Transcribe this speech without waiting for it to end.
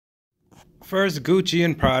First Gucci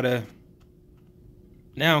and Prada,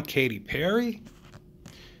 now Katy Perry.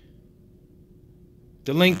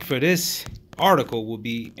 The link for this article will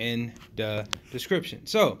be in the description.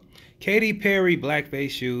 So, Katy Perry Blackface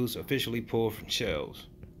shoes officially pulled from shelves.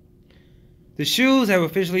 The shoes have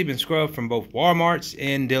officially been scrubbed from both Walmart's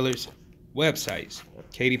and Dillard's websites.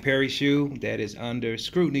 Katy Perry shoe that is under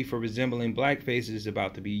scrutiny for resembling blackface is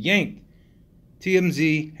about to be yanked.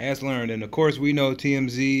 TMZ has learned, and of course we know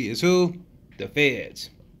TMZ is who? The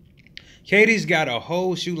feds. Katy's got a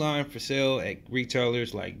whole shoe line for sale at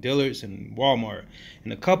retailers like Dillard's and Walmart,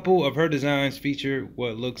 and a couple of her designs feature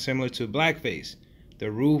what looks similar to blackface,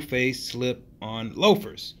 the rule-face slip-on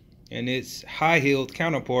loafers, and its high-heeled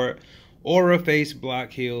counterpart, aura-face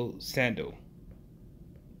block-heel sandal.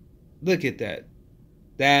 Look at that.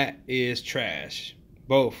 That is trash.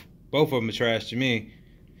 Both of them are trash to me.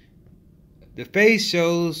 The face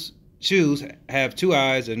shoes have two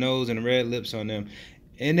eyes, a nose, and red lips on them,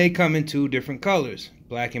 and they come in two different colors,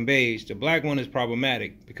 black and beige. The black one is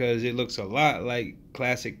problematic because it looks a lot like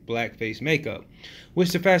classic blackface makeup,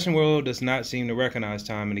 which the fashion world does not seem to recognize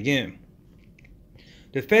time and again.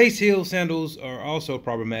 The face heel sandals are also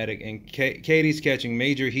problematic, and Katy's catching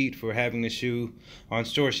major heat for having the shoe on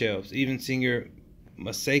store shelves. Even singer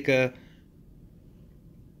Maseka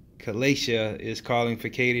Kalacia is calling for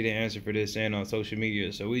Katy to answer for this and on social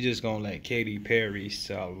media, so we just gonna let Katy Perry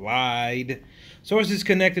slide. Sources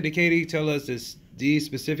connected to Katy tell us that these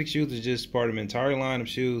specific shoes are just part of an entire line of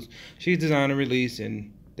shoes she's designed and released,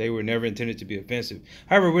 and they were never intended to be offensive.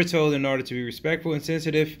 However, we're told in order to be respectful and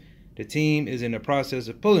sensitive, the team is in the process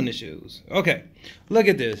of pulling the shoes. Okay, look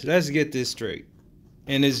at this. Let's get this straight.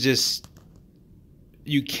 And it's just,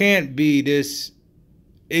 you can't be this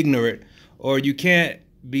ignorant, or you can't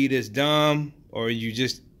be this dumb, or you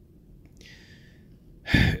just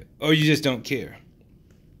don't care.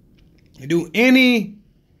 Do any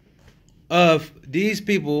of these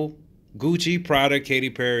people, Gucci, Prada,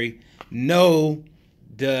 Katy Perry, know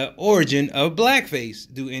the origin of blackface?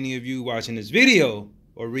 Do any of you watching this video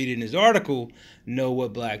or reading this article know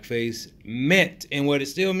what blackface meant? And what it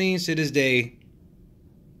still means to this day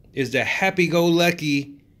is the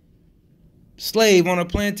happy-go-lucky slave on a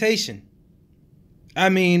plantation. I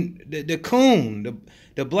mean, the coon,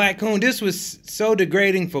 the black coon, this was so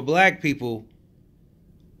degrading for black people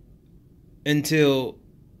until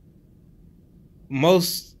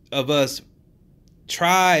most of us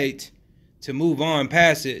tried to move on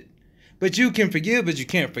past it. But you can forgive, but you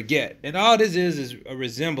can't forget. And all this is a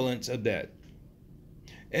resemblance of that.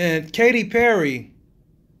 And Katy Perry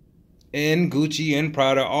and Gucci and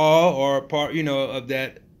Prada all are part, of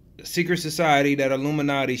that secret society, that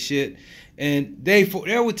Illuminati shit. And they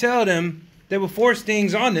would tell them, they would force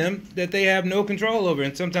things on them that they have no control over.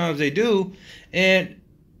 And sometimes they do. And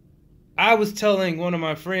I was telling one of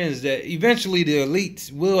my friends that eventually the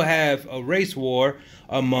elites will have a race war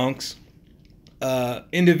amongst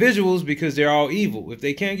individuals, because they're all evil. If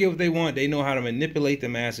they can't get what they want, they know how to manipulate the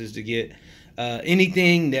masses to get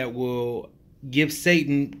anything that will give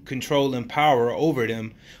Satan control and power over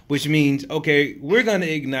them, which means, okay, we're going to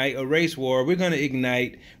ignite a race war. We're going to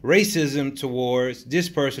ignite racism towards this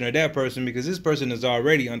person or that person because this person is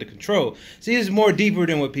already under control. See, it's more deeper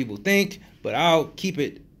than what people think, but I'll keep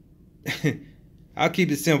it I'll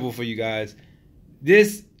keep it simple for you guys.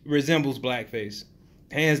 This resembles blackface,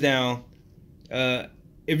 hands down.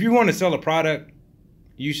 If you want to sell a product,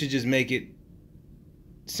 you should just make it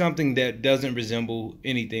something that doesn't resemble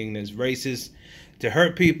anything that's racist to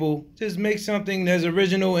hurt people. Just make something that's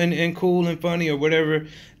original and cool and funny or whatever,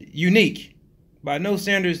 unique. By no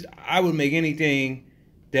standards, I would make anything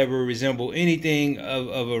that would resemble anything of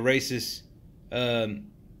a racist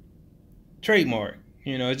trademark.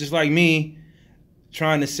 It's just like me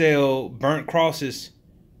trying to sell burnt crosses,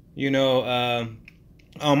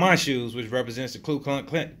 on my shoes, which represents the Ku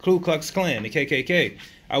Klux Klan, the KKK.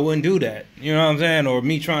 I wouldn't do that, you know what I'm saying? Or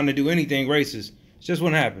me trying to do anything racist. It just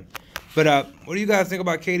wouldn't happen. But what do you guys think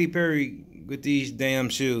about Katy Perry with these damn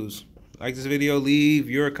shoes? Like this video, leave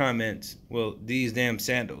your comments. Well, these damn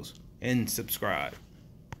sandals. And subscribe.